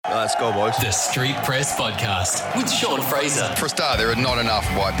Let's go, boys. The Street Press Podcast with Sean Fraser. For a start, there are not enough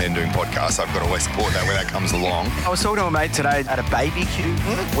white men doing podcasts. I've got to always support that when that comes along. I was talking to a mate today at a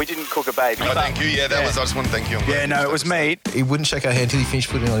BBQ. We didn't cook a baby. Oh, thank you. Yeah, that was. I just want to thank you. Yeah, no, it was meat. He wouldn't shake our hand till he finished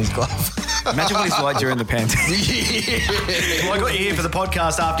putting on his glove. Imagine what he's like during the pandemic. Well, I got you here for the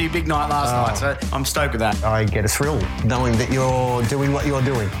podcast after your big night last night, so I'm stoked with that. I get a thrill knowing that you're doing what you're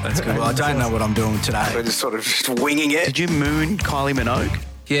doing. That's good. Well, I don't know what I'm doing today. We're just sort of just winging it. Did you moon Kylie Minogue?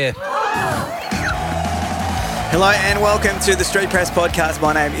 Yeah. Hello and welcome to the Street Press Podcast.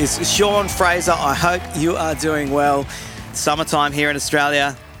 My name is Sean Fraser. I hope you are doing well. Summertime here in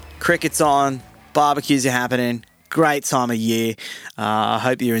Australia. Cricket's on. Barbecues are happening. Great time of year. I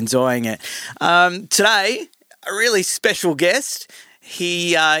hope you're enjoying it. Today, a really special guest.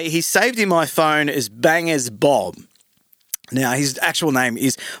 He's saved in my phone as Bangerz Bob. Now, his actual name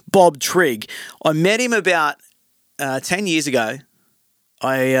is Bob Trigg. I met him about 10 years ago.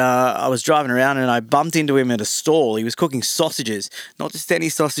 I was driving around and I bumped into him at a stall. He was cooking sausages, not just any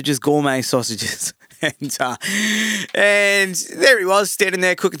sausages, gourmet sausages. And there he was, standing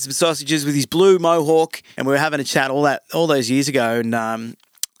there cooking some sausages with his blue mohawk, and we were having a chat all those years ago. And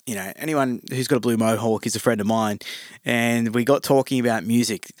anyone who's got a blue mohawk is a friend of mine, and we got talking about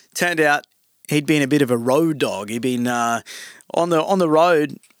music. Turned out he'd been a bit of a road dog. He'd been on the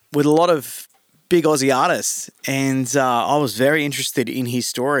road with a lot of big Aussie artists, and I was very interested in his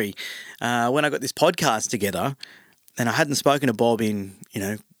story. When I got this podcast together, and I hadn't spoken to Bob in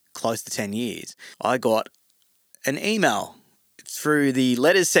close to 10 years, I got an email through the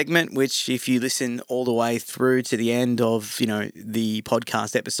letters segment, which if you listen all the way through to the end of, the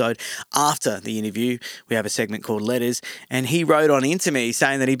podcast episode after the interview, we have a segment called Letters, and he wrote on into me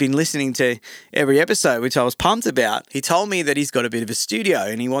saying that he'd been listening to every episode, which I was pumped about. He told me that he's got a bit of a studio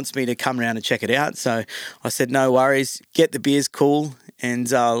and he wants me to come around and check it out. So I said, no worries, get the beers cool,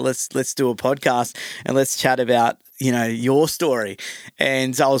 and let's do a podcast and let's chat about your story.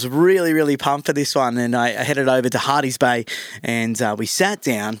 And I was really, really pumped for this one. And I headed over to Hardy's Bay and we sat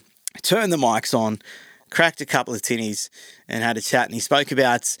down, turned the mics on, cracked a couple of tinnies and had a chat. And he spoke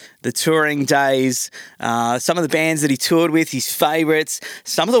about the touring days, some of the bands that he toured with, his favourites,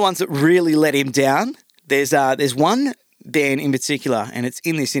 some of the ones that really let him down. There's one band in particular, and it's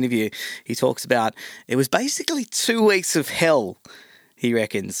in this interview. He talks about it was basically 2 weeks of hell, he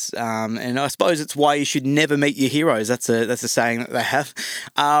reckons. And I suppose it's why you should never meet your heroes. That's a saying that they have.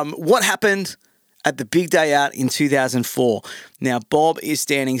 What happened at the big day out in 2004? Now, Bob is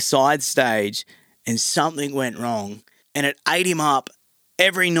standing side stage and something went wrong, and it ate him up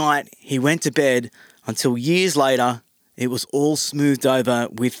every night. He went to bed until years later, it was all smoothed over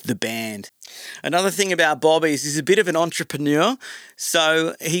with the band. Another thing about Bob is he's a bit of an entrepreneur.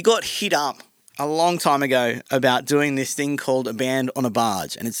 So he got hit up a long time ago about doing this thing called a band on a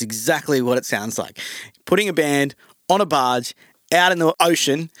barge, and it's exactly what it sounds like. Putting a band on a barge out in the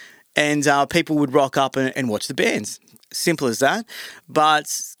ocean, and people would rock up and watch the bands. Simple as that.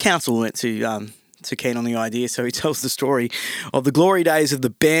 But council weren't too keen on the idea, so he tells the story of the glory days of the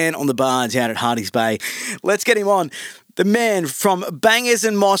band on the barge out at Hardy's Bay. Let's get him on. The man from Bangerz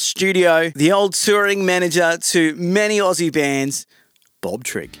and Mosh studio, the old touring manager to many Aussie bands, Bob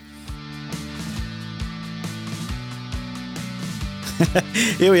Trigg.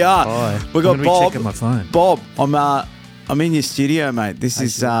 Here we are. Hi. We got Bob. Checking my phone. Bob, I'm in your studio, mate. This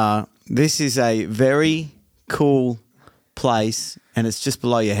is a very cool place, and it's just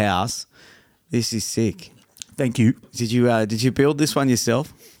below your house. This is sick. Thank you. Did you build this one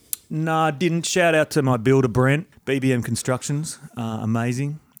yourself? No, I didn't. Shout out to my builder, Brent, BBM Constructions.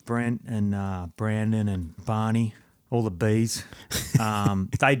 Amazing. Brent and Brandon and Barney, all the Bs.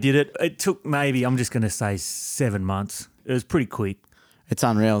 They did it. It took maybe, I'm just going to say 7 months. It was pretty quick. It's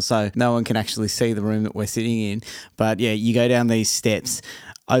unreal. So no one can actually see the room that we're sitting in. But yeah, you go down these steps,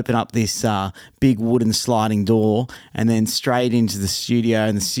 open up this big wooden sliding door, and then straight into the studio.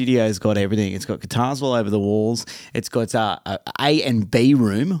 And the studio's got everything. It's got guitars all over the walls. It's got a and B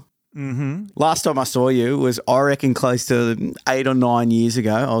room. Mm-hmm. Last time I saw you was, I reckon, close to 8 or 9 years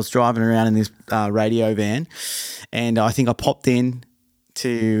ago. I was driving around in this radio van, and I think I popped in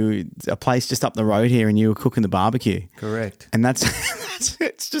to a place just up the road here, and you were cooking the barbecue. Correct. And that's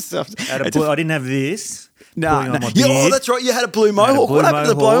it's just I didn't have this. No. Yeah, oh, that's right. You had a blue mohawk. What happened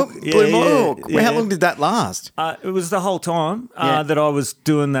to the blue mohawk? Yeah. How long did that last? It was the whole time that I was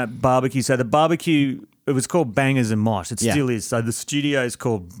doing that barbecue. So the barbecue, it It was called Bangerz and Mosh. It Yeah. still is. So the studio is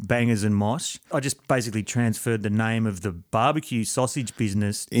called Bangerz and Mosh. I just basically transferred the name of the barbecue sausage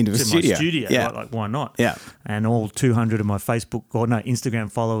business Into a to studio. my studio. Yeah. Like, why not? Yeah. And all 200 of my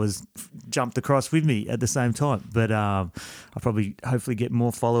Instagram followers jumped across with me at the same time. But I'll probably hopefully get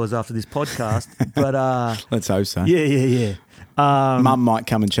more followers after this podcast. But Let's hope so. yeah. Mum might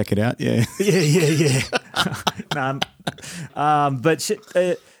come and check it out. Yeah. Yeah. But shit,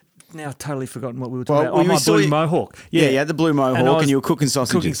 now I've totally forgotten what we were talking about. we My saw blue you- mohawk. Yeah, you had the blue mohawk I was and you were cooking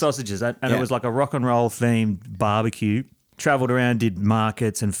sausages. Cooking sausages. And Yeah. it was like a rock and roll themed barbecue. Travelled around, did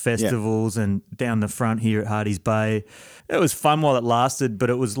markets and festivals and down the front here at Hardy's Bay. It was fun while it lasted, but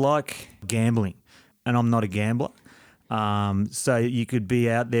it was like gambling. And I'm not a gambler. So you could be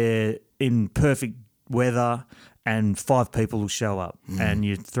out there in perfect weather and 5 people will show up and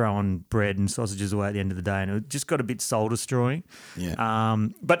you're throwing bread and sausages away at the end of the day, and it just got a bit soul destroying. Yeah.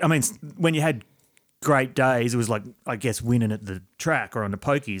 But I mean, when you had great days, it was like, I guess, winning at the track or on the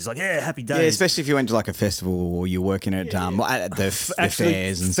pokies. Like, yeah, happy days. Yeah, especially if you went to like a festival or you're working at the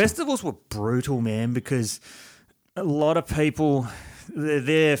fairs and stuff. festivals were brutal, man, because a lot of people, they're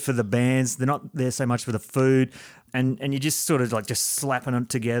there for the bands. They're not there so much for the food, and you just sort of like just slapping it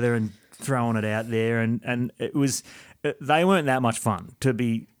together and throwing it out there, and it was, they weren't that much fun, to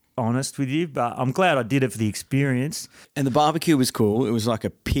be honest with you, but I'm glad I did it for the experience. And the barbecue was cool. It was like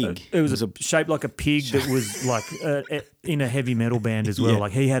a pig. It was shaped like a pig that was like in a heavy metal band as well. Yeah.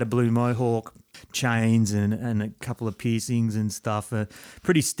 Like he had a blue mohawk, chains and a couple of piercings and stuff.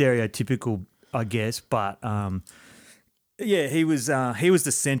 Pretty stereotypical, I guess, but yeah, he was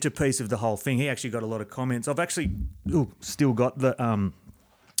the centerpiece of the whole thing. He actually got a lot of comments. I've actually still got the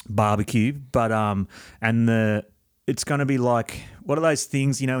barbecue, but it's going to be like, what are those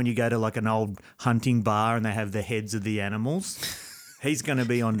things, when you go to like an old hunting bar and they have the heads of the animals? He's going to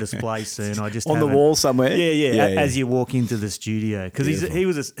be on display soon. I just On the haven't- wall somewhere? Yeah. Yeah. As you walk into the studio, because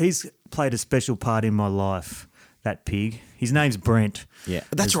he's played a special part in my life. That pig. His name's Brent. Yeah,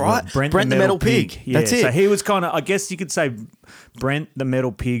 that's As right. well. Brent the Metal Pig. Yeah. That's it. So he was kind of, I guess you could say, Brent the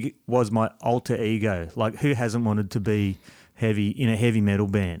Metal Pig was my alter ego. Like, who hasn't wanted to be heavy in a heavy metal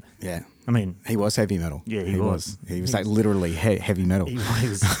band? Yeah. I mean, He was heavy metal. Yeah, he was. He was like literally heavy metal. he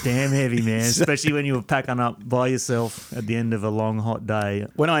was damn heavy, man. Especially when you were packing up by yourself at the end of a long, hot day.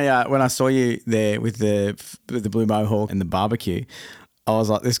 When I saw you there with the blue mohawk and the barbecue, I was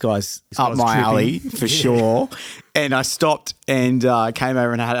like, this guy's up guy's my tripping. alley for sure. And I stopped and came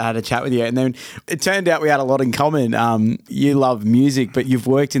over and had a chat with you. And then it turned out we had a lot in common. You love music, but you've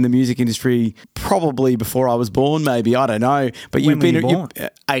worked in the music industry probably before I was born, maybe. I don't know. But When were you born?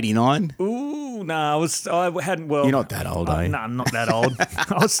 89. Ooh, no, I hadn't. Well, You're not that old, eh? No, I'm not that old.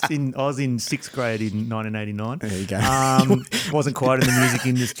 I was in 6th grade in 1989. There you go. Wasn't quite in the music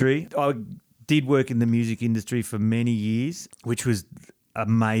industry. I did work in the music industry for many years, which was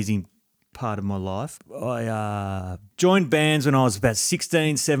amazing part of my life. I joined bands when I was about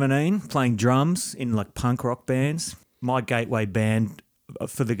 16, 17, playing drums in like punk rock bands. My gateway band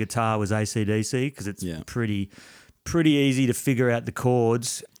for the guitar was AC/DC because it's pretty easy to figure out the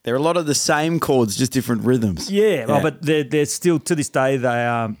chords. They're a lot of the same chords, just different rhythms. Yeah. Oh, but they're still, to this day, they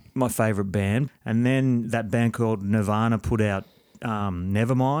are my favourite band. And then that band called Nirvana put out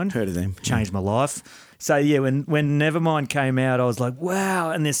Nevermind. Heard of them. Changed my life. So, yeah, when Nevermind came out, I was like, wow.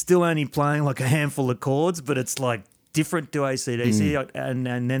 And they're still only playing like a handful of chords, but it's like different to AC/DC.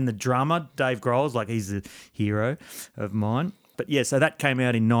 And then the drummer, Dave Grohl's, like he's a hero of mine. But, yeah, so that came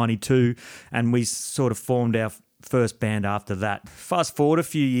out in 92 and we sort of formed our first band after that. Fast forward a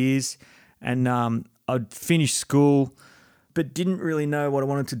few years and I'd finished school but didn't really know what I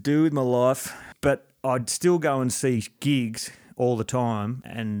wanted to do with my life. But I'd still go and see gigs all the time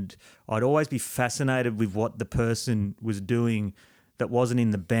and I'd always be fascinated with what the person was doing that wasn't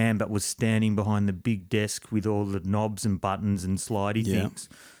in the band but was standing behind the big desk with all the knobs and buttons and slidey things.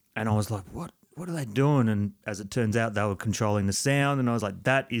 And I was like, what are they doing? And as it turns out, they were controlling the sound and I was like,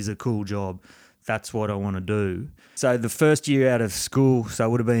 that is a cool job. That's what I want to do. So the first year out of school, so I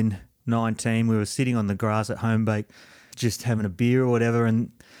would have been 19, we were sitting on the grass at Homebake just having a beer or whatever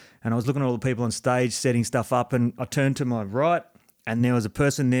and I was looking at all the people on stage setting stuff up and I turned to my right and there was a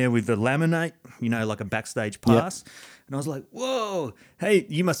person there with a laminate, like a backstage pass. Yep. And I was like, whoa, hey,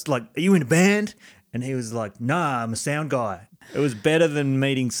 are you in a band? And he was like, nah, I'm a sound guy. It was better than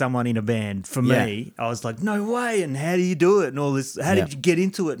meeting someone in a band for me. I was like, no way, and how do you do it and all this? How did you get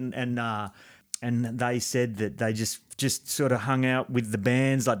into it? And they said that they just sort of hung out with the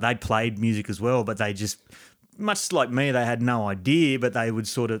bands. Like they played music as well, but they just, much like me, they had no idea, but they would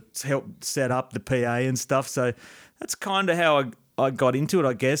sort of help set up the PA and stuff. So that's kind of how I got into it,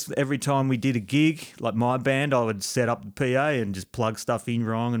 I guess. Every time we did a gig, like my band, I would set up the PA and just plug stuff in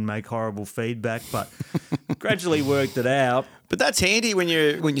wrong and make horrible feedback, but gradually worked it out. But that's handy when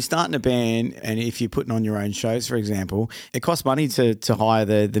you're starting a band, and if you're putting on your own shows, for example, it costs money to hire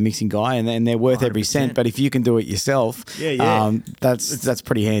the mixing guy, and they're worth every 100%. cent. But if you can do it yourself, that's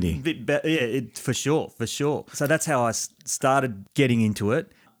pretty handy. For sure. So that's how I started getting into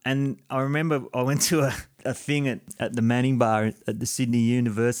it. And I remember I went to a thing at the Manning Bar at the Sydney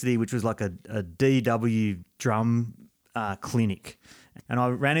University, which was like a DW drum clinic. And I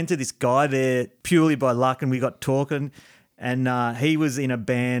ran into this guy there purely by luck, and we got talking. And he was in a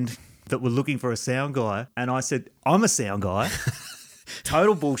band that were looking for a sound guy. And I said, I'm a sound guy.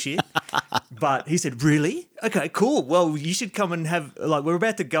 Total bullshit. But he said, really? Okay, cool. Well, you should come and have, like, we're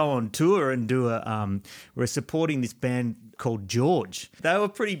about to go on tour and do we're supporting this band called George. They were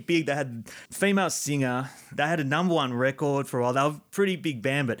pretty big. They had a female singer. They had a #1 record for a while. They were a pretty big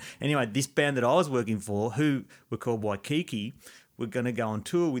band. But anyway, this band that I was working for, who were called Waikiki, we're going to go on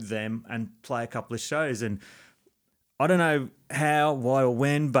tour with them and play a couple of shows. And I don't know how, why, or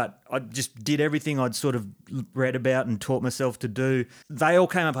when, but I just did everything I'd sort of read about and taught myself to do. They all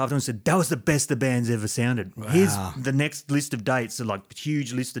came up after and said, that was the best the band's ever sounded. Wow. Here's the next list of dates, so like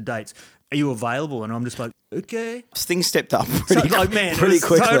huge list of dates. Are you available? And I'm just like, okay. Things stepped up pretty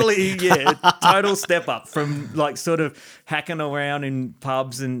quickly. Totally, total step up from like sort of hacking around in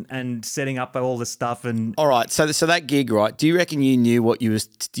pubs and setting up all the stuff. And all right, so that gig, right? Do you reckon you knew what you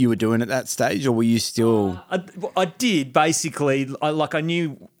were doing at that stage, or were you still? I did basically. I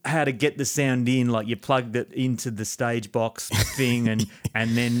knew how to get the sound in. Like you plugged it into the stage box thing, and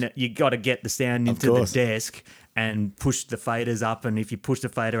then you got to get the sound into the desk and push the faders up, and if you push the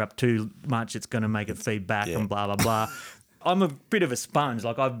fader up too much, it's going to make it feed back and blah, blah, blah. I'm a bit of a sponge.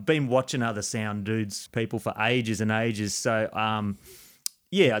 Like I've been watching other sound people for ages and ages. So,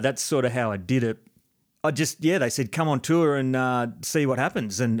 that's sort of how I did it. They said, come on tour and see what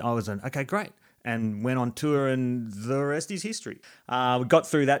happens. And I was like, okay, great. And went on tour, and the rest is history. We got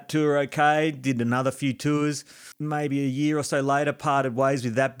through that tour okay, did another few tours. Maybe a year or so later, parted ways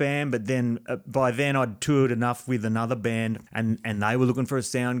with that band. But then by then I'd toured enough with another band, and they were looking for a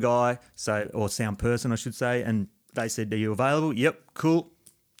sound guy, or sound person, I should say. And they said, are you available? Yep, cool.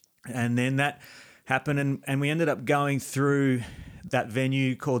 And then that happened, and we ended up going through that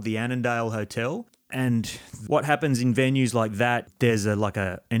venue called the Annandale Hotel. And what happens in venues like that, there's an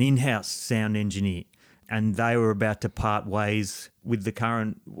in-house sound engineer, and they were about to part ways with the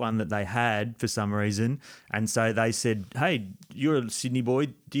current one that they had for some reason. And so they said, hey, you're a Sydney boy,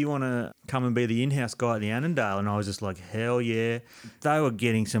 do you want to come and be the in-house guy at the Annandale? And I was just like, hell yeah. They were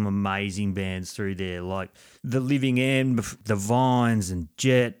getting some amazing bands through there, like The Living End, The Vines and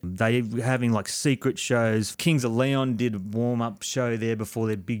Jet. They were having like secret shows. Kings of Leon did a warm-up show there before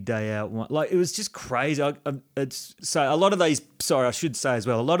their big day out. Like it was just crazy. A lot of these, I should say as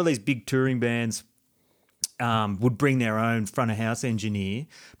well, a lot of these big touring bands would bring their own front of house engineer,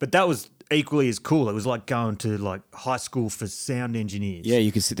 but that was equally as cool. It was like going to like high school for sound engineers. Yeah,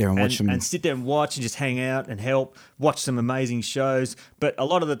 you could sit there and watch them. And sit there and watch and just hang out and help, watch some amazing shows. But a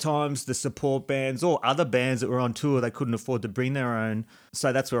lot of the times the support bands or other bands that were on tour, they couldn't afford to bring their own.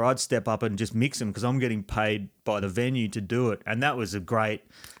 So that's where I'd step up and just mix them because I'm getting paid by the venue to do it. And that was a great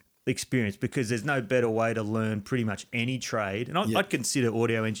experience because there's no better way to learn pretty much any trade. And I'd consider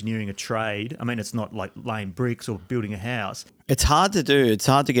audio engineering a trade. I mean, it's not like laying bricks or building a house. It's hard to do. It's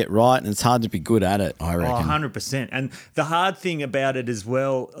hard to get right, and it's hard to be good at it, I reckon. 100%. And the hard thing about it as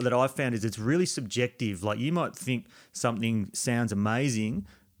well that I found is it's really subjective. Like you might think something sounds amazing,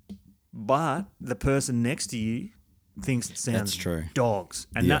 but the person next to you thinks it sounds dogs.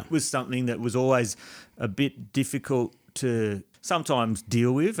 And that was something that was always a bit difficult to sometimes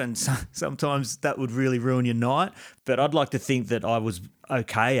deal with, and sometimes that would really ruin your night. But I'd like to think that I was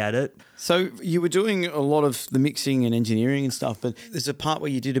okay at it. So you were doing a lot of the mixing and engineering and stuff, but there's a part where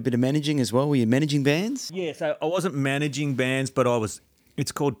you did a bit of managing as well. Were you managing bands? Yeah, so I wasn't managing bands, but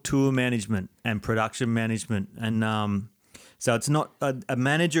it's called tour management and production management. And so it's not a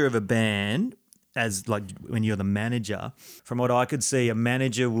manager of a band as like when you're the manager. From what I could see, a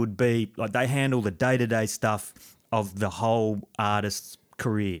manager would be like they handle the day-to-day stuff of the whole artist's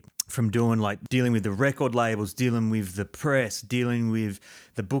career, from dealing with the record labels, dealing with the press, dealing with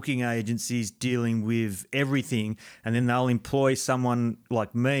the booking agencies, dealing with everything. And then they'll employ someone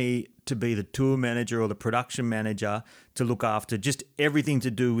like me to be the tour manager or the production manager to look after just everything to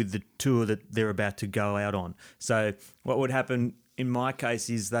do with the tour that they're about to go out on. So what would happen in my case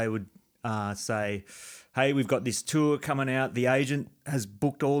is they would say, hey, we've got this tour coming out. The agent has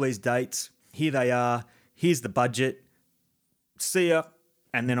booked all these dates. Here they are. Here's the budget. see ya.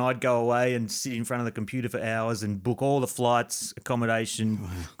 And then I'd go away and sit in front of the computer for hours and book all the flights, accommodation,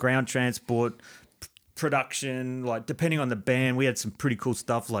 ground transport, production, like depending on the band. We had some pretty cool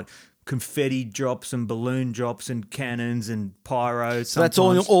stuff like confetti drops and balloon drops and cannons and pyro. So that's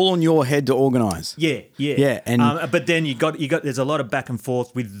all on your head to organise. Yeah. And but then you got there's a lot of back and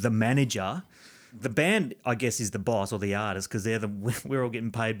forth with the manager. The band, I guess, is the boss or the artist because we're all getting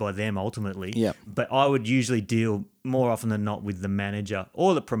paid by them ultimately. Yep. But I would usually deal more often than not with the manager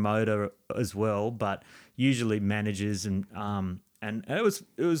or the promoter as well. But usually managers and it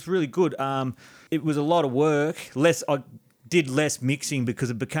was really good. It was a lot of work. I did less mixing because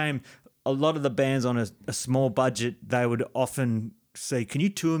it became a lot of the bands on a small budget. They would often say, "Can you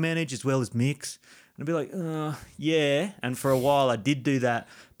tour manage as well as mix?" And I'd be like, yeah. And for a while I did do that,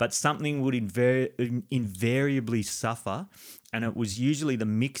 but something would invariably suffer, and it was usually the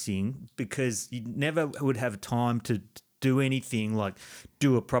mixing because you never would have time to do anything like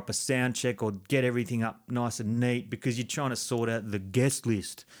do a proper sound check or get everything up nice and neat because you're trying to sort out the guest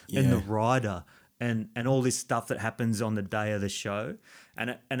list and the rider and all this stuff that happens on the day of the show.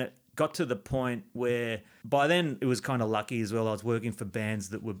 And it got to the point where by then it was kind of lucky as well. I was working for bands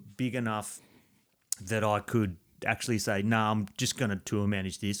that were big enough that I could actually say, no, I'm just going to tour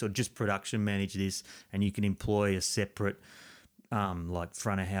manage this or just production manage this, and you can employ a separate like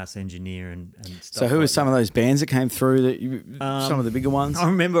front of house engineer and stuff. So who were some of those bands that came through that some of the bigger ones? I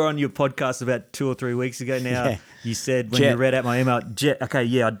remember on your podcast about 2 or 3 weeks ago now, you said when Jet. you read out my email, Jet, okay,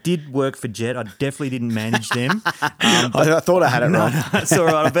 yeah, I did work for Jet. I definitely didn't manage them. I thought I had it No, wrong. that's all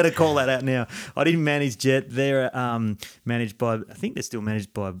right. I better call that out now. I didn't manage Jet. They're managed by, I think they're still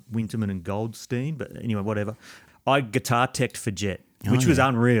managed by Winterman and Goldstein, but anyway, whatever. I guitar teched for Jet, which was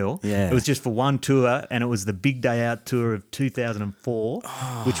unreal. Yeah. It was just for one tour, and it was the Big Day Out tour of 2004,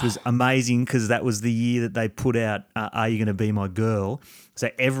 which was amazing because that was the year that they put out Are You Gonna Be My Girl? So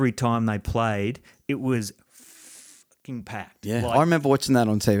every time they played, it was fucking packed. Yeah, Like, I remember watching that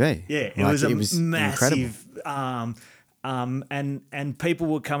on TV. yeah, Like, it was massive. incredible. And people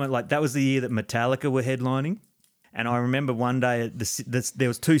were coming, like that was the year that Metallica were headlining. And I remember one day there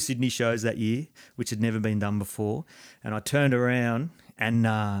was 2 Sydney shows that year, which had never been done before. And I turned around and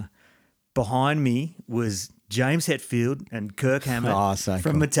behind me was James Hetfield and Kirk Hammett so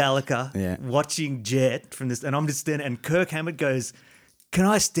from cool. Metallica watching Jet from this. And I'm just standing, and Kirk Hammett goes, "Can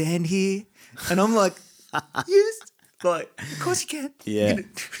I stand here?" And I'm like, "Yes." Like, of course you can. Yeah.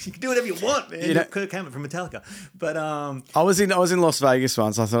 You can do whatever you want, man. You know- Kirk Hammett from Metallica. But I was in Las Vegas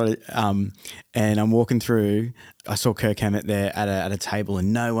once. I thought, and I'm walking through. I saw Kirk Hammett there at a table,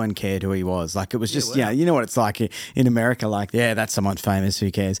 and no one cared who he was. Like it was just, you know what it's like in America. Like, yeah, that's someone famous.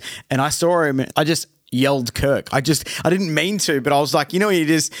 Who cares? And I saw him. I just yelled Kirk. I didn't mean to, but I was like,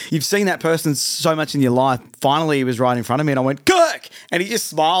 you've seen that person so much in your life. Finally, he was right in front of me, and I went, Kirk, and he just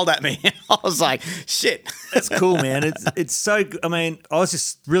smiled at me. I was like, shit. that's cool, man. It's so. I mean, I was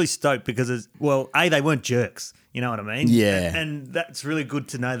just really stoked because they weren't jerks. You know what I mean? Yeah. And that's really good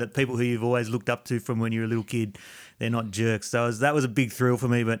to know that people who you've always looked up to from when you're a little kid, they're not jerks. So that was a big thrill for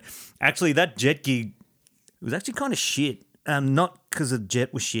me. But actually, that Jet gig was actually kind of shit. Not because the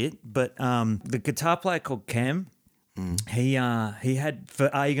Jet was shit, but the guitar player called Cam, he had,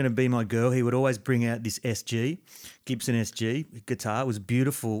 for Are You Gonna Be My Girl, he would always bring out this Gibson SG guitar. It was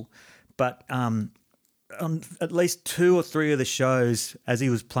beautiful, but on at least 2 or 3 of the shows, as he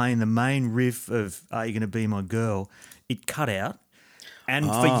was playing the main riff of Are You Gonna Be My Girl, it cut out. And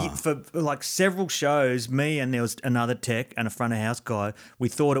for like several shows, me and there was another tech and a front of house guy, we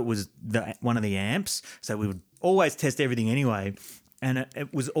thought it was one of the amps, so we would always test everything anyway, and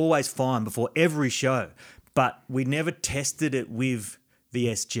it was always fine before every show. But we never tested it with the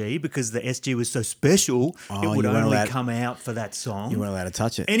SG because the SG was so special, it would only come out for that song. You weren't allowed to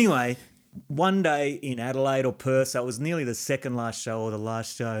touch it. Anyway, one day in Adelaide or Perth, so it was nearly the second last show or the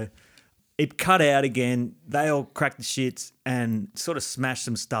last show, it cut out again. They all cracked the shits and sort of smashed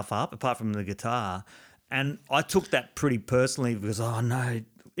some stuff up, apart from the guitar. And I took that pretty personally because, oh no,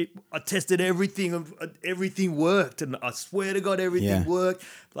 I tested everything. Everything worked, and I swear to God, everything worked.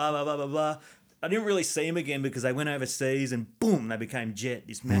 Blah blah blah blah blah. I didn't really see them again because they went overseas, and boom, they became Jet,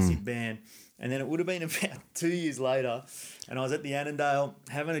 this massive band. And then it would have been about 2 years later, and I was at the Annandale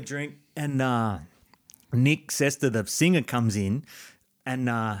having a drink, and Nick Sester, the singer, comes in and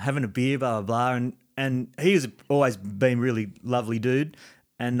having a beer, blah blah blah, and he has always been really lovely dude.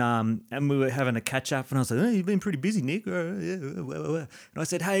 And we were having a catch up, and I was like, "Oh, you've been pretty busy, Nick." And I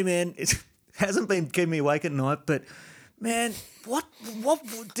said, "Hey, man, it hasn't been keeping me awake at night, but man, what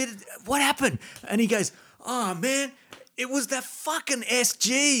happened?" And he goes, "Oh, man, It was that fucking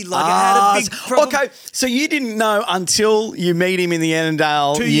SG. Like, it had a big problem. Okay, so you didn't know until you meet him in the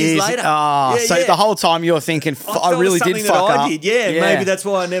Annandale 2 years later. So the whole time you're thinking, I really did fuck up. Yeah, maybe that's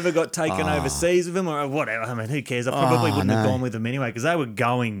why I never got taken overseas with him or whatever. I mean, who cares? I probably wouldn't have gone with them anyway because they were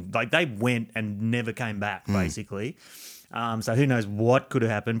going, like, they went and never came back, basically. So who knows what could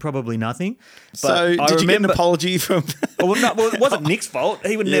have happened? Probably nothing. But so did you get an apology from? well, it wasn't Nick's fault.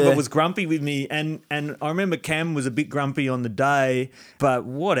 He never was grumpy with me, and I remember Cam was a bit grumpy on the day. But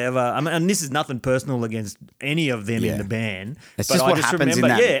whatever. I mean, and this is nothing personal against any of them in the band. It's but just what happens in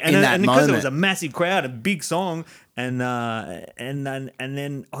that and because moment. it was a massive crowd, a big song. And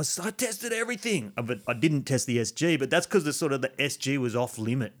then I tested everything, but I didn't test the SG. But that's because the SG was off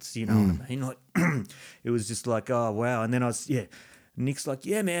limits. You know what I mean? Like it was just like, oh wow. And then Nick's like,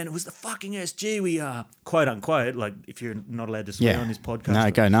 yeah, man, it was the fucking SG. We quote unquote, like if you're not allowed to swear on this podcast, no,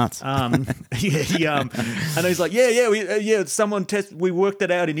 go nuts. and he's like, someone we worked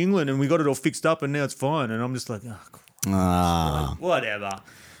it out in England and we got it all fixed up and now it's fine. And I'm just like, whatever.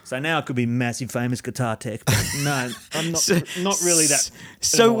 So now I could be massive famous guitar tech, but no, I'm not really that.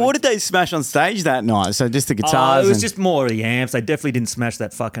 So annoyed. what did they smash on stage that night? So just the guitars? It was just more of the amps. They definitely didn't smash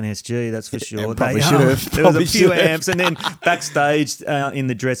that fucking SG, that's for sure. Probably should have. There was a few amps, and then backstage in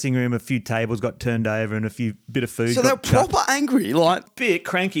the dressing room, a few tables got turned over and a bit of food. So they were proper angry, like bit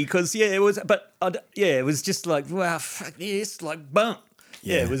cranky because it was. But it was just like, wow, fuck this, like bump.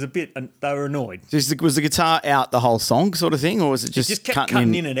 Yeah, it was a bit. They were annoyed. Was the guitar out the whole song, sort of thing, or was it just kept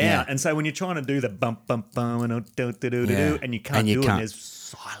cutting in and out? And so when you're trying to do the bump bump bum and and you can't do it, and there's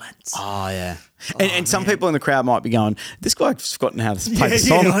silence. Oh yeah. And some people in the crowd might be going, "This guy's forgotten how to play the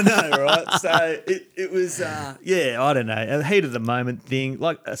song." Yeah, I know, right? So it was, I don't know, a heat of the moment thing.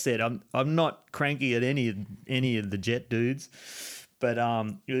 Like I said, I'm not cranky at any of the Jet dudes. But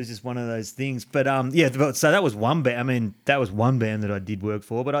it was just one of those things. But so that was one band. I mean, that was one band that I did work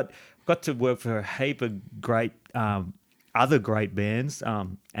for. But I got to work for a heap of great other great bands.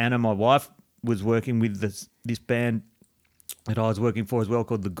 Anna, my wife, was working with this band that I was working for as well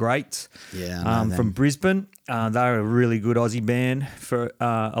called The Greats. Yeah, I know from Brisbane. They were a really good Aussie band for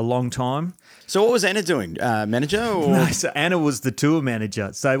a long time. So what was Anna doing? Manager? Or? No, so Anna was the tour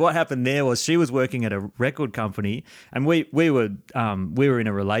manager. So what happened there was she was working at a record company, and we were in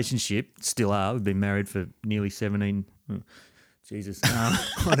a relationship. Still are. We've been married for nearly 17. Jesus,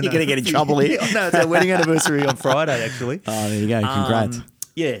 you're going to get in trouble here. No, it's our wedding anniversary on Friday, actually. Oh, there you go. Congrats.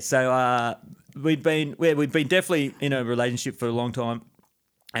 So we'd been definitely in a relationship for a long time.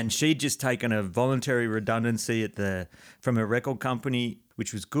 And she'd just taken a voluntary redundancy from a record company,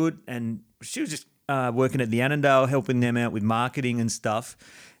 which was good. And she was just working at the Annandale, helping them out with marketing and stuff.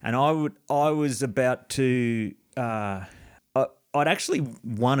 And I was about to, I'd actually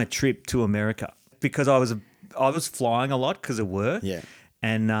won a trip to America because I was flying a lot because of work. Yeah.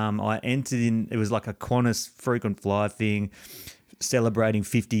 And I entered in. It was like a Qantas frequent flyer thing, celebrating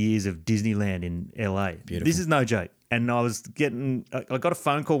 50 years of Disneyland in LA. Beautiful. This is no joke. And I got a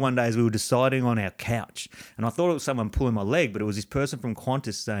phone call one day as we were deciding on our couch. And I thought it was someone pulling my leg, but it was this person from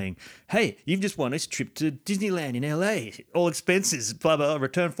Qantas saying, hey, you've just won this trip to Disneyland in LA. All expenses, blah, blah,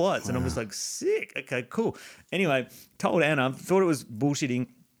 return flights. And I'm just like, sick. Okay, cool. Anyway, told Anna, thought it was bullshitting.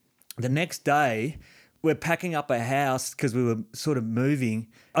 The next day, we're packing up a house because we were sort of moving.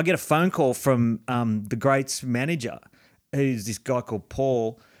 I get a phone call from the Greats manager, who's this guy called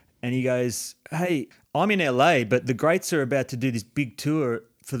Paul. And he goes, hey, I'm in LA, but the Greats are about to do this big tour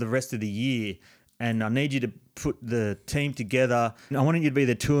for the rest of the year. And I need you to put the team together. And I want you to be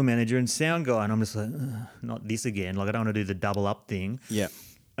the tour manager and sound guy. And I'm just like, not this again. Like, I don't want to do the double up thing. Yeah.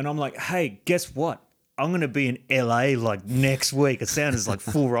 And I'm like, hey, guess what? I'm going to be in LA like next week. It sounds like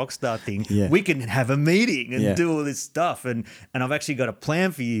full rock star thing. Yeah. We can have a meeting and do all this stuff. And I've actually got a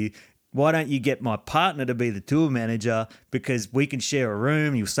plan for you. Why don't you get my partner to be the tour manager because we can share a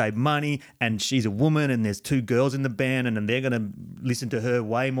room, you'll save money, and she's a woman and there's two girls in the band and they're going to listen to her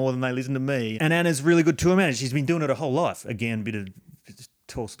way more than they listen to me. And Anna's a really good tour manager. She's been doing it her whole life. Again, bit of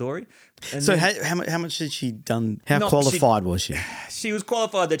tall story. And so then, how much had she done? How qualified was she? She was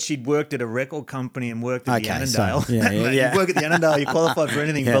qualified that she'd worked at a record company and worked at the Annandale. So, yeah. You work at the Annandale, you're qualified for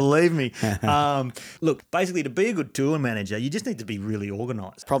anything, believe me. Look, basically to be a good tour manager, you just need to be really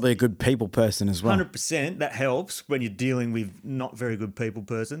organised. Probably a good people person as well. 100%, that helps when you're dealing with not very good people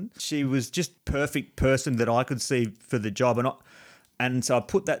person. She was just perfect person that I could see for the job. And so I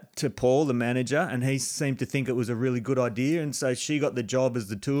put that to Paul, the manager, and he seemed to think it was a really good idea. And so she got the job as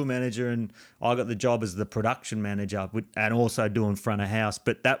the tour manager and I got the job as the production manager and also doing front of house.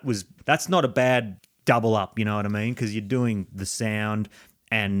 But that's not a bad double up, you know what I mean? Because you're doing the sound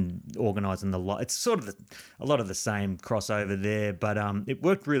and organising the lot. It's sort of a lot of the same crossover there, but it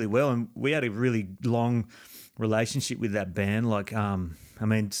worked really well, and we had a really long relationship with that band. Like, I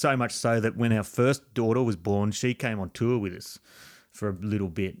mean, so much so that when our first daughter was born, she came on tour with us for a little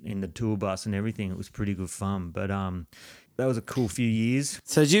bit in the tour bus and everything. It was pretty good fun, but that was a cool few years.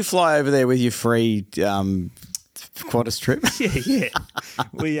 So did you fly over there with your free Qantas trip? Yeah.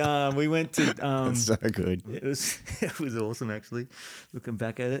 We went to. That's so good. It was awesome, actually. Looking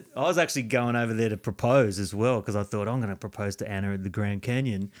back at it, I was actually going over there to propose as well because I thought I'm going to propose to Anna at the Grand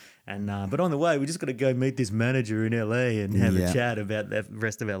Canyon, and but on the way we just got to go meet this manager in LA and have a chat about the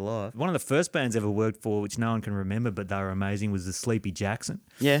rest of our life. One of the first bands I ever worked for, which no one can remember, but they were amazing, was the Sleepy Jackson.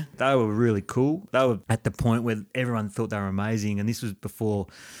 Yeah, they were really cool. They were at the point where everyone thought they were amazing, and this was before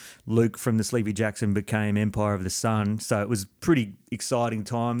Luke from the Sleepy Jackson became Empire of the Sun, so it was a pretty exciting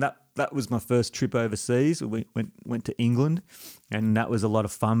time. That was my first trip overseas. We went to England, and that was a lot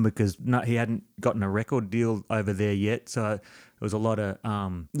of fun because he hadn't gotten a record deal over there yet, so there was a lot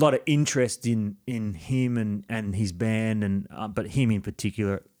of interest in him and his band, and but him in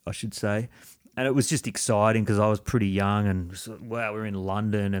particular, I should say. And it was just exciting because I was pretty young, and wow, we're in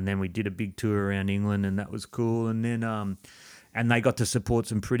London, and then we did a big tour around England, and that was cool. And then and they got to support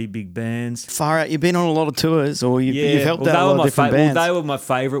some pretty big bands. Far out. You've been on a lot of tours, or you've helped out a lot of different bands. Well, they were my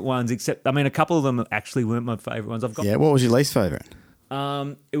favourite ones, except, I mean, a couple of them actually weren't my favourite ones. What was your least favourite?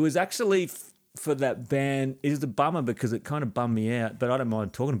 It was actually for that band. It was a bummer because it kind of bummed me out, but I don't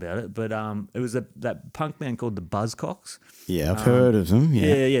mind talking about it. But it was that punk band called the Buzzcocks. Yeah, I've heard of them.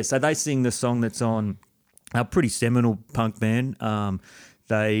 Yeah. So they sing the song that's on a pretty seminal punk band.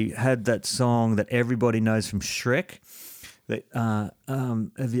 They had that song that everybody knows from Shrek.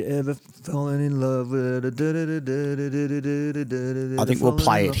 Have you ever fallen in love with I think we'll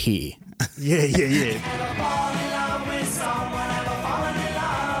play it here. Yeah.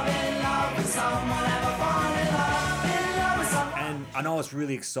 And I was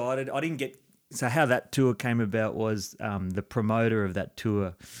really excited. So how that tour came about was the promoter of that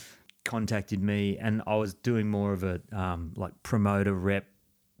tour contacted me, and I was doing more of a like promoter rep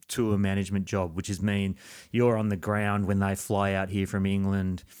tour management job, which is mean you're on the ground when they fly out here from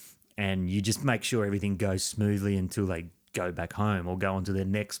England, and you just make sure everything goes smoothly until they go back home or go on to their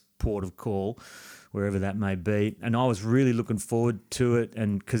next port of call, wherever that may be. And I was really looking forward to it,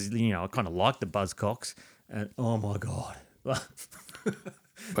 and because I kind of liked the Buzzcocks, and oh my god,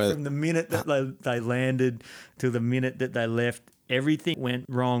 from the minute that they landed to the minute that they left, everything went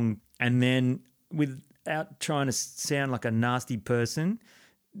wrong. And then, without trying to sound like a nasty person,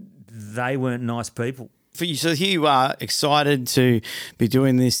 they weren't nice people. So here you are, excited to be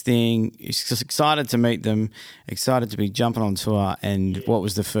doing this thing, just excited to meet them, excited to be jumping on tour, and what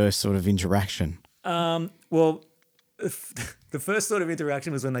was the first sort of interaction? Well, the first sort of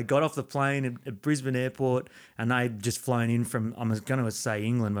interaction was when they got off the plane at Brisbane Airport, and they'd just flown in from, I'm going to say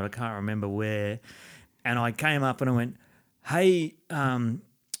England, but I can't remember where. And I came up and I went, hey,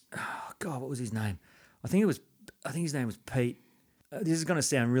 what was his name? I think his name was Pete. This is going to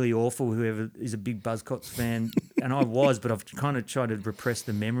sound really awful, whoever is a big Buzzcocks fan, and I was, but I've kind of tried to repress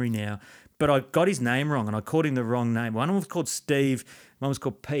the memory now. But I got his name wrong, and I called him the wrong name. One was called Steve, one was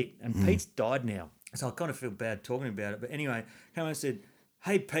called Pete, and Pete's died now. So I kind of feel bad talking about it. But anyway, I came and said,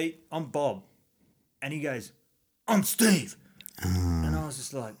 hey, Pete, I'm Bob. And he goes, I'm Steve. And I was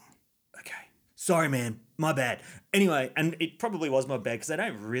just like, okay, sorry, man, my bad. Anyway, and it probably was my bad because they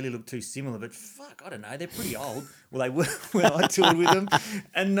don't really look too similar, but fuck, I don't know, they're pretty old. Well, they were when I toured with them.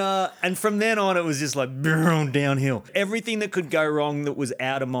 And from then on, it was just like downhill. Everything that could go wrong that was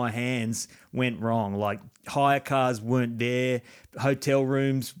out of my hands went wrong. Like hire cars weren't there, hotel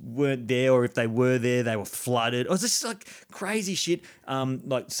rooms weren't there, or if they were there, they were flooded. It was just like crazy shit.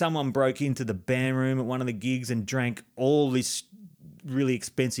 Like someone broke into the band room at one of the gigs and drank all this really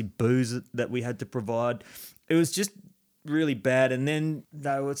expensive booze that we had to provide. It was just really bad. And then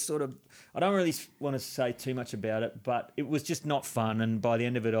they were sort of, I don't really want to say too much about it, but it was just not fun. And by the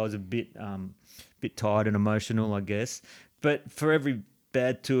end of it, I was a bit tired and emotional, I guess. But for every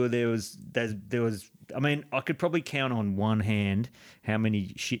bad tour, there was. I mean, I could probably count on one hand how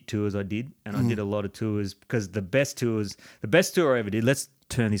many shit tours I did, and I did a lot of tours because the best tour I ever did. Let's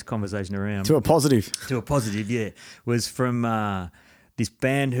turn this conversation around to a positive, yeah, was from this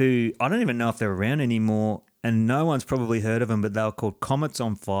band who I don't even know if they're around anymore, and no one's probably heard of them, but they were called Comets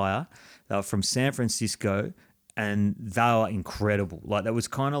on Fire. They were from San Francisco, and they were incredible. Like, that was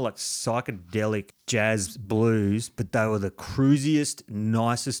kind of like psychedelic jazz blues, but they were the cruisiest,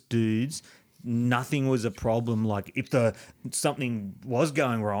 nicest dudes. Nothing was a problem. Like, if something was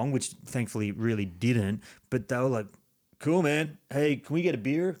going wrong, which thankfully it really didn't, but they were like cool, man. Hey, can we get a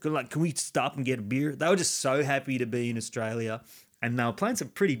beer? Can we stop and get a beer? They were just so happy to be in Australia. And they were playing some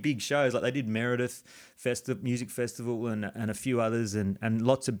pretty big shows. Like they did Meredith Music Festival and a few others and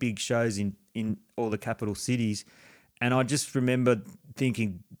lots of big shows in all the capital cities. And I just remember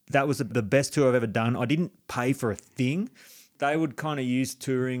thinking that was the best tour I've ever done. I didn't pay for a thing. They would kind of use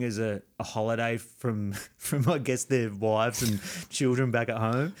touring as a holiday from I guess their wives and children back at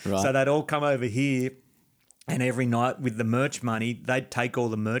home. Right. So they'd all come over here, and every night with the merch money, they'd take all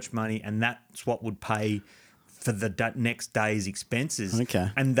the merch money, and that's what would pay for the next day's expenses. Okay.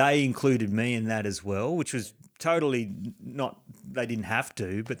 And they included me in that as well, which was totally not. They didn't have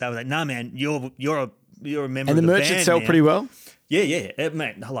to, but they were like, "No, man, you're a member." And of the merch band would sell now." pretty well. Yeah, it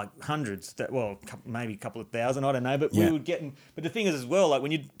meant like hundreds, maybe a couple of thousand, I don't know. But we would get, but the thing is as well, like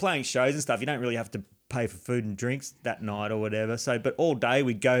when you're playing shows and stuff, you don't really have to pay for food and drinks that night or whatever. So, but all day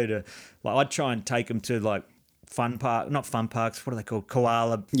we'd go to, like, I'd try and take them to like not fun parks, what are they called?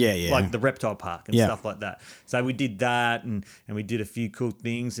 Koala. Yeah. Like the reptile park and stuff like that. So we did that and we did a few cool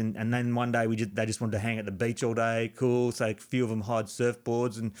things. And then one day they just wanted to hang at the beach all day. Cool. So a few of them hired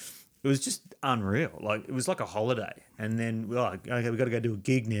surfboards and it was just unreal. Like it was like a holiday. And then we're like, okay, we've got to go do a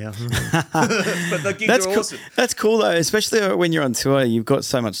gig now. But the gigs are awesome. That's cool though, especially when you're on tour. You've got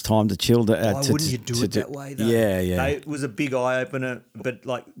so much time to chill. Why wouldn't you do it that way though? Yeah. It was a big eye opener. But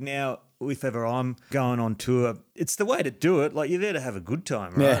like now, if ever I'm going on tour, it's the way to do it. Like you're there to have a good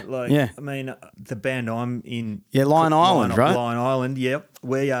time, right? I mean, the band I'm in, Lion Island, right? Lion Island, yep.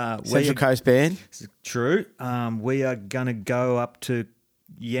 We are Central Coast band. True. We are gonna go up to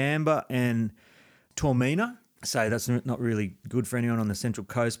Yamba and Tormina. So that's not really good for anyone on the Central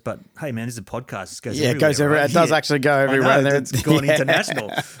Coast. But hey, man, this is a podcast. It goes everywhere. It goes everywhere. Right? It does actually go everywhere. I know, it's gone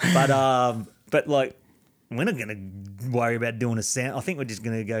international. But like, we're not going to worry about doing a sound. I think we're just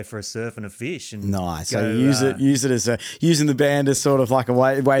going to go for a surf and a fish. And nice. So use it as using the band as sort of like a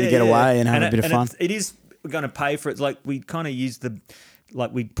way to get away and have a bit of fun. It is going to pay for it. It's like we kind of use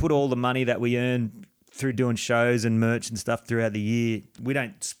we put all the money that we earn through doing shows and merch and stuff throughout the year. We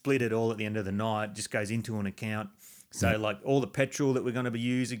don't split it all at the end of the night. It just goes into an account. So like all the petrol that we're going to be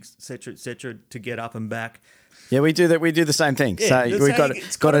using, et cetera, to get up and back. Yeah, we do that. We do the same thing. Yeah, so we've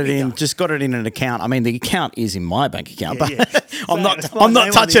got it in an account. I mean, the account is in my bank account, but I'm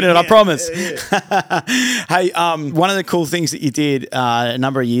not touching it. I promise. Yeah. Hey, one of the cool things that you did a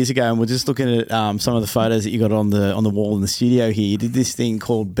number of years ago, and we're just looking at some of the photos that you got on the wall in the studio here. You did this thing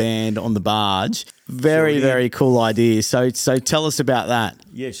called Band on the Barge. Very cool idea. So tell us about that.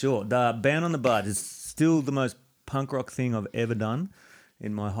 Yeah, sure. The Band on the Barge is still the most punk rock thing I've ever done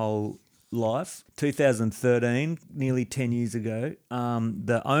in my whole life. 2013, nearly 10 years ago,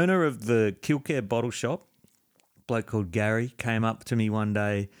 the owner of the Killcare bottle shop, a bloke called Gary, came up to me one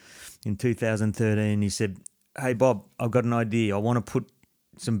day in 2013. He said, "Hey Bob, I've got an idea. I want to put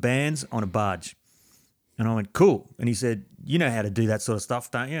some bands on a barge." And I went, "Cool." And he said, "You know how to do that sort of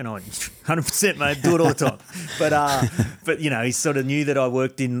stuff, don't you?" And I went, 100%, mate, do it all the time. But you know, he sort of knew that I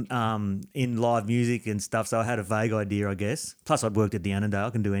worked in live music and stuff, so I had a vague idea, I guess. Plus, I'd worked at the Annandale, I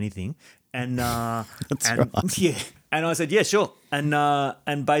can do anything. And right. Yeah, and I said, "Yeah, sure."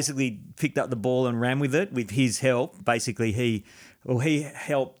 And basically picked up the ball and ran with it with his help. Basically, he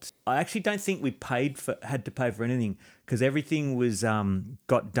helped. I actually don't think we had to pay for anything because everything was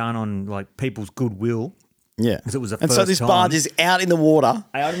got done on like people's goodwill. Yeah, because it was and so this barge is out in the water,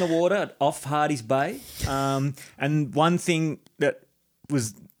 off Hardy's Bay. And one thing that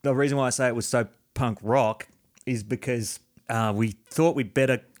was the reason why I say it was so punk rock is because we thought we'd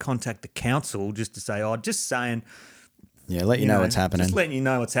better contact the council just to say, just saying. Yeah, let you know what's happening. Just letting you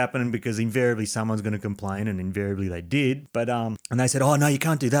know what's happening because invariably someone's going to complain and invariably they did. But and they said, "Oh, no, you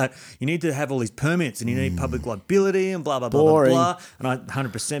can't do that. You need to have all these permits and you need public liability and blah, blah, blah, boring. blah, blah." And I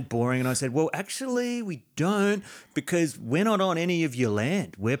 100% boring. And I said, "Well, actually, we don't because we're not on any of your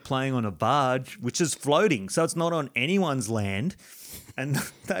land. We're playing on a barge, which is floating. So it's not on anyone's land." And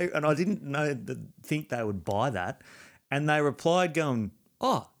I didn't think they would buy that. And they replied going,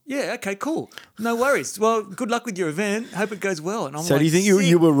 "Oh, yeah, okay, cool. No worries. Well, good luck with your event. Hope it goes well." And I'm so like, do you think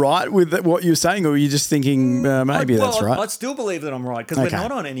you were right with what you were saying, or were you just thinking maybe that's right? I still believe that I'm right because we're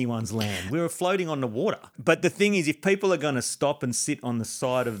not on anyone's land. We're floating on the water. But the thing is, if people are going to stop and sit on the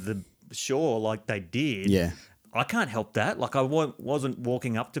side of the shore like they did, I can't help that. Like I wasn't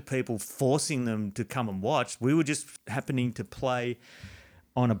walking up to people forcing them to come and watch. We were just happening to play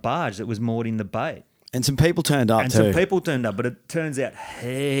on a barge that was moored in the bay. And some people turned up but it turns out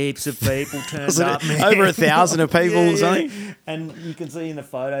heaps of people turned up. Man. Over 1,000 of people or something? And you can see in the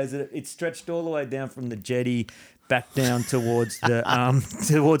photos that it stretched all the way down from the jetty back down towards the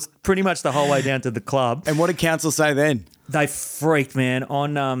towards pretty much the whole way down to the club. And what did council say then? They freaked, man.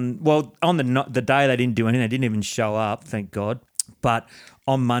 On the day they didn't do anything, they didn't even show up, thank God. But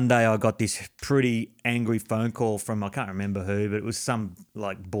on Monday, I got this pretty angry phone call from, I can't remember who, but it was some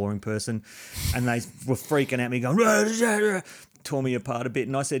like boring person, and they were freaking at me, going, rah, rah, rah, tore me apart a bit.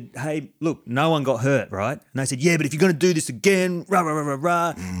 And I said, hey, look, no one got hurt, right? And they said, yeah, but if you're going to do this again, rah, rah, rah, rah,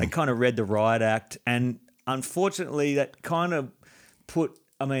 rah. They kind of read the riot act, and unfortunately, that kind of put.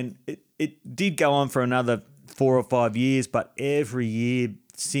 I mean, it did go on for another 4 or 5 years, but every year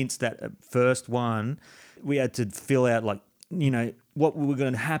since that first one, we had to fill out like, what were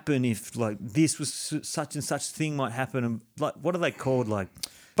going to happen if like this was such and such thing might happen, and like what are they called? Like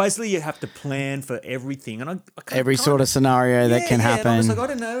basically you have to plan for everything, and I every sort of scenario that can happen. And I was like, I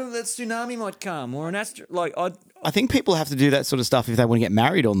don't know, that tsunami might come or an I think people have to do that sort of stuff if they want to get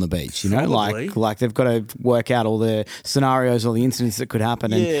married on the beach. Probably. Like they've got to work out all the scenarios, all the incidents that could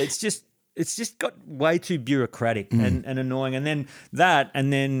happen. And it's just got way too bureaucratic and annoying. And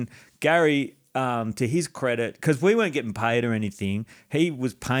then Gary. To his credit, because we weren't getting paid or anything, he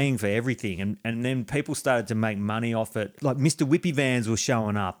was paying for everything, and then people started to make money off it. Like Mr. Whippy vans were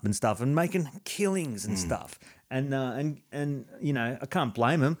showing up and stuff and making killings and stuff, and I can't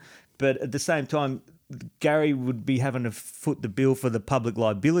blame him, but at the same time, Gary would be having to foot the bill for the public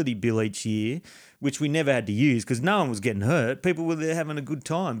liability bill each year, which we never had to use because no one was getting hurt. People were there having a good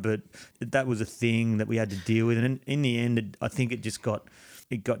time, but that was a thing that we had to deal with, and in the end, I think it just got.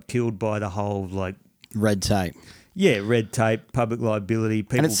 It got killed by the whole like red tape. Yeah, red tape, public liability.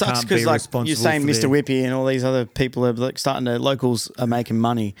 People and it sucks can't be because like responsible. you're saying, for Mr. their... Whippy and all these other people are like locals are making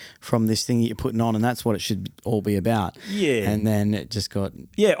money from this thing that you're putting on, and that's what it should all be about. Yeah, and then it just got.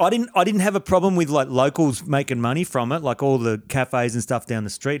 Yeah, I didn't have a problem with like locals making money from it, like all the cafes and stuff down the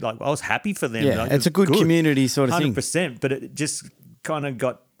street. Like I was happy for them. Yeah, like, it's a good community sort of thing. 100%, but it just kind of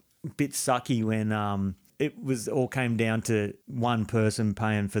got a bit sucky when it was all came down to one person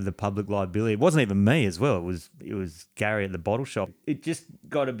paying for the public liability. It wasn't even me as well. It was Gary at the bottle shop. It just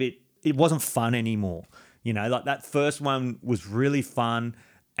got a bit. It wasn't fun anymore. Like that first one was really fun,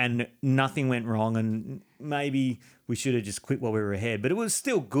 and nothing went wrong. And maybe we should have just quit while we were ahead. But it was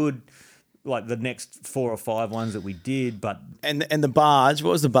still good. Like the next 4 or 5 ones that we did. But and the barge.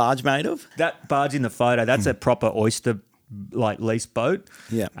 What was the barge made of? That barge in the photo. That's a proper oyster. Like lease boat,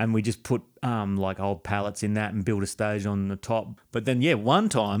 yeah, and we just put like old pallets in that and built a stage on the top. But then one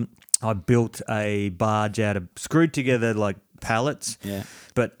time I built a barge out of screwed together like pallets,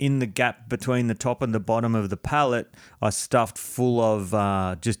 but in the gap between the top and the bottom of the pallet I stuffed full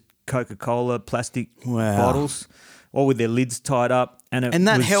of just Coca-Cola plastic bottles, all with their lids tied up. And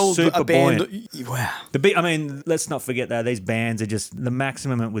that was held super a band. Buoyant. Wow. Let's not forget that these bands are just the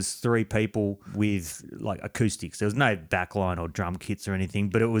maximum. It was 3 people with like acoustics. There was no backline or drum kits or anything,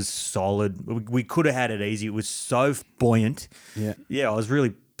 but it was solid. We could have had it easy. It was so buoyant. Yeah. I was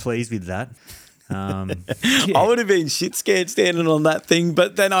really pleased with that. I would have been shit scared standing on that thing,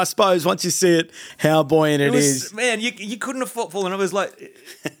 but then I suppose once you see it, how buoyant it is. Man, you couldn't have fallen. It was like,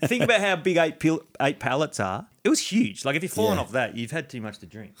 think about how big 8 pallets are. It was huge. Like if you've fallen off that, you've had too much to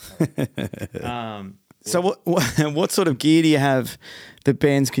drink. So what sort of gear do you have that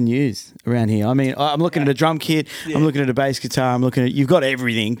bands can use around here? I mean, I'm looking at a drum kit. Yeah. I'm looking at a bass guitar. You've got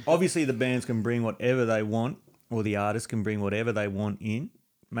everything. Obviously, the bands can bring whatever they want, or the artists can bring whatever they want in.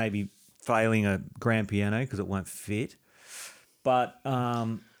 Maybe failing a grand piano because it won't fit. But,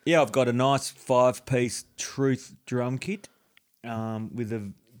 I've got a nice 5-piece Truth drum kit with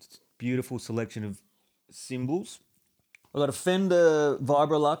a beautiful selection of cymbals. I've got a Fender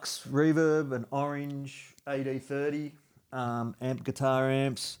Vibrolux Reverb, an Orange AD30, amp guitar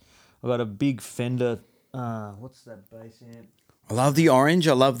amps. I've got a big Fender, what's that bass amp? I love the Orange.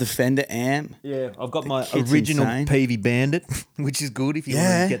 I love the Fender amp. Yeah, I've got my original PV Bandit, which is good if you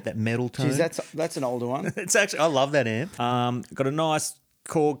want to get that metal tone. Jeez, that's an older one. It's actually, I love that amp. Got a nice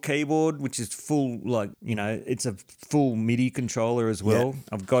Korg keyboard, which is full, it's a full MIDI controller as well.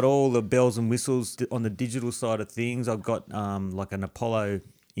 Yeah. I've got all the bells and whistles on the digital side of things. I've got like an Apollo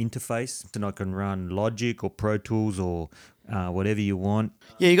interface, and I can run Logic or Pro Tools or whatever you want.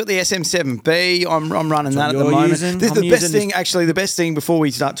 Yeah, you got the SM7B. I'm running that at the moment. The best thing before we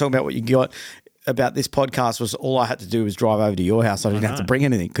start talking about what you got about this podcast was all I had to do was drive over to your house. I didn't have to bring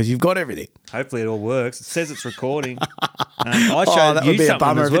anything because you've got everything. Hopefully it all works. It says it's recording. I showed you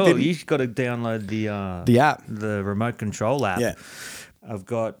something as well. You've got to download the app, the remote control app. Yeah, I've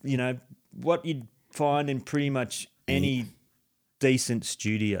got what you'd find in pretty much any decent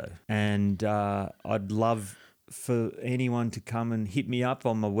studio, and I'd love for anyone to come and hit me up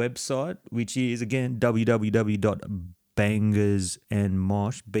on my website, which is, again,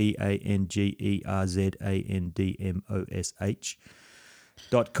 www.bangerzandmosh,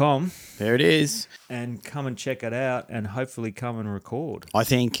 BANGERZANDMOSH.com. There it is. And come and check it out and hopefully come and record. I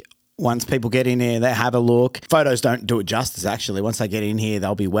think once people get in there, they have a look. Photos don't do it justice, actually. Once they get in here,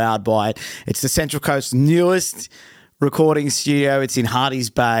 they'll be wowed by it. It's the Central Coast's newest recording studio. It's in Hardy's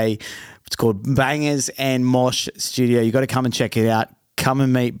Bay. It's called Bangerz and Mosh Studio. You got to come and check it out. Come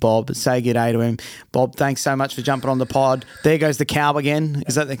and meet Bob. Say good day to him. Bob, thanks so much for jumping on the pod. There goes the cow again.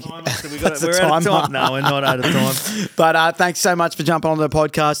 Is that the We're that's the out of time? time. No, we're not out of time. But thanks so much for jumping on the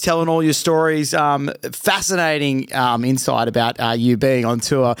podcast, telling all your stories. Fascinating insight about you being on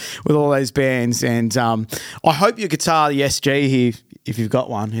tour with all those bands. And I hope your guitar, the SG here, if you've got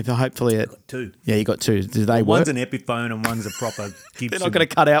one. Hopefully it. Got two. Yeah, you got two. Do they work? One's an Epiphone and one's a proper Gibson. They're not going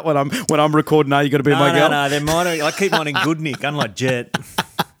to cut out when I'm recording. No, you got to be my girl. No, they're mine. I keep mine in good nick, unlike Jet.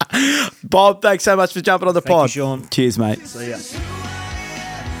 Bob, thanks so much for jumping on the pod. Thank you, Sean. Cheers, mate. See ya.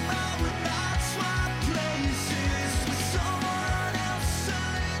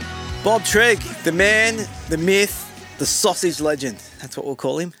 Bob Trigg, the man, the myth, the sausage legend. That's what we'll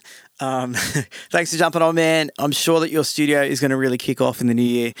call him. Thanks for jumping on, man. I'm sure that your studio is going to really kick off in the new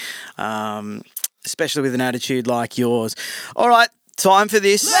year, especially with an attitude like yours. All right, time for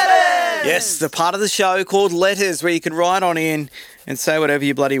this. Letters! Yes, the part of the show called Letters, where you can write on in and say whatever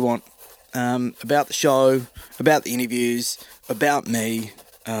you bloody want about the show, about the interviews, about me.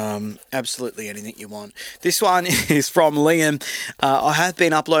 Absolutely anything you want. This one is from Liam. I have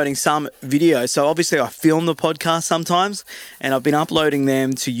been uploading some videos, so obviously I film the podcast sometimes, and I've been uploading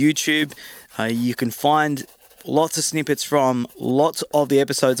them to YouTube. You can find lots of snippets from lots of the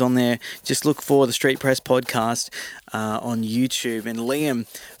episodes on there. Just look for the Street Press Podcast on YouTube. And Liam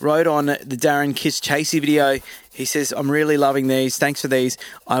wrote on the Darren Kiss Chasey video. He says, I'm really loving these. Thanks for these.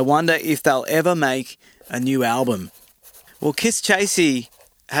 I wonder if they'll ever make a new album. Well, Kiss Chasey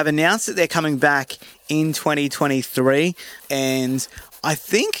have announced that they're coming back in 2023, and I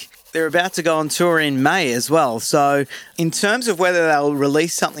think they're about to go on tour in May as well. So in terms of whether they'll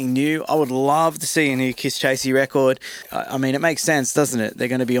release something new, I would love to see a new Kiss Chasey record. I mean, it makes sense, doesn't it? They're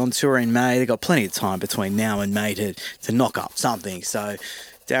going to be on tour in May. They've got plenty of time between now and May to knock up something. So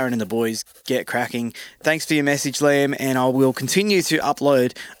Darren and the boys, get cracking. Thanks for your message, Liam, and I will continue to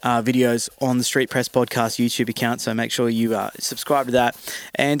upload videos on the Street Press Podcast YouTube account, so make sure you subscribe to that.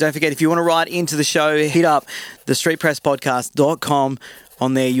 And don't forget, if you want to write into the show, hit up the streetpresspodcast.com.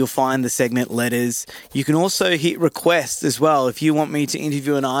 On there, you'll find the segment Letters. You can also hit request as well. If you want me to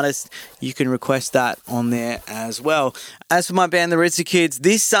interview an artist, you can request that on there as well. As for my band, the Ritzy Kids,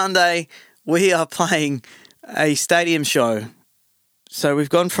 this Sunday, we are playing a stadium show. So we've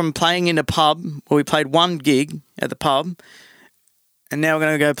gone from playing in a pub, where we played one gig at the pub, and now we're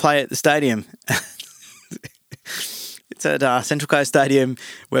going to go play at the stadium. It's at Central Coast Stadium.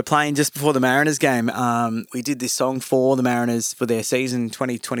 We're playing just before the Mariners game. We did this song for the Mariners for their season,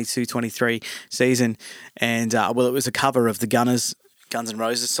 2022-23 season, and it was a cover of the Guns N'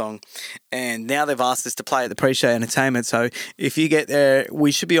 Roses song, and now they've asked us to play at the pre-show entertainment. So if you get there,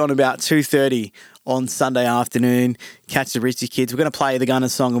 we should be on about 2:30 on Sunday afternoon. Catch the Ritzy Kids. We're going to play the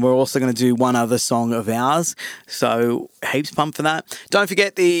Gunners song, and we're also going to do one other song of ours. So heaps pumped for that. Don't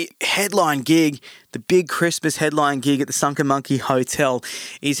forget the headline gig, the big Christmas headline gig at the Sunken Monkey Hotel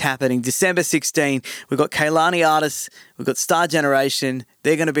is happening December 16. We've got Kaylani artists. We've got Star Generation.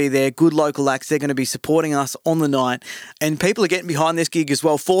 They're going to be there. Good local acts. They're going to be supporting us on the night. And people are getting behind this gig as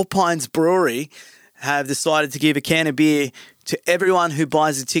well. Four Pines Brewery have decided to give a can of beer to everyone who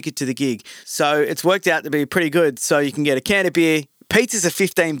buys a ticket to the gig. So it's worked out to be pretty good. So you can get a can of beer. Pizzas are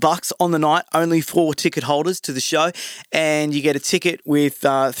 $15 on the night, only for ticket holders to the show. And you get a ticket with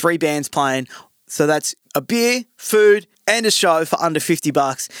 3 bands playing. So that's a beer, food, and a show for under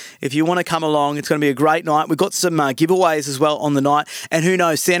 $50. If you want to come along, it's going to be a great night. We've got some giveaways as well on the night. And who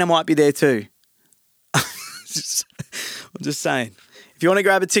knows, Santa might be there too. I'm just saying. If you want to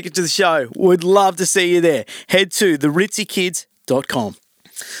grab a ticket to the show, we'd love to see you there. Head to theritzykids.com.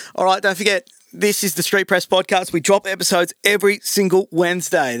 All right, don't forget, this is the Street Press Podcast. We drop episodes every single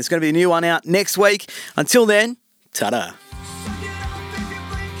Wednesday. There's going to be a new one out next week. Until then, ta-da.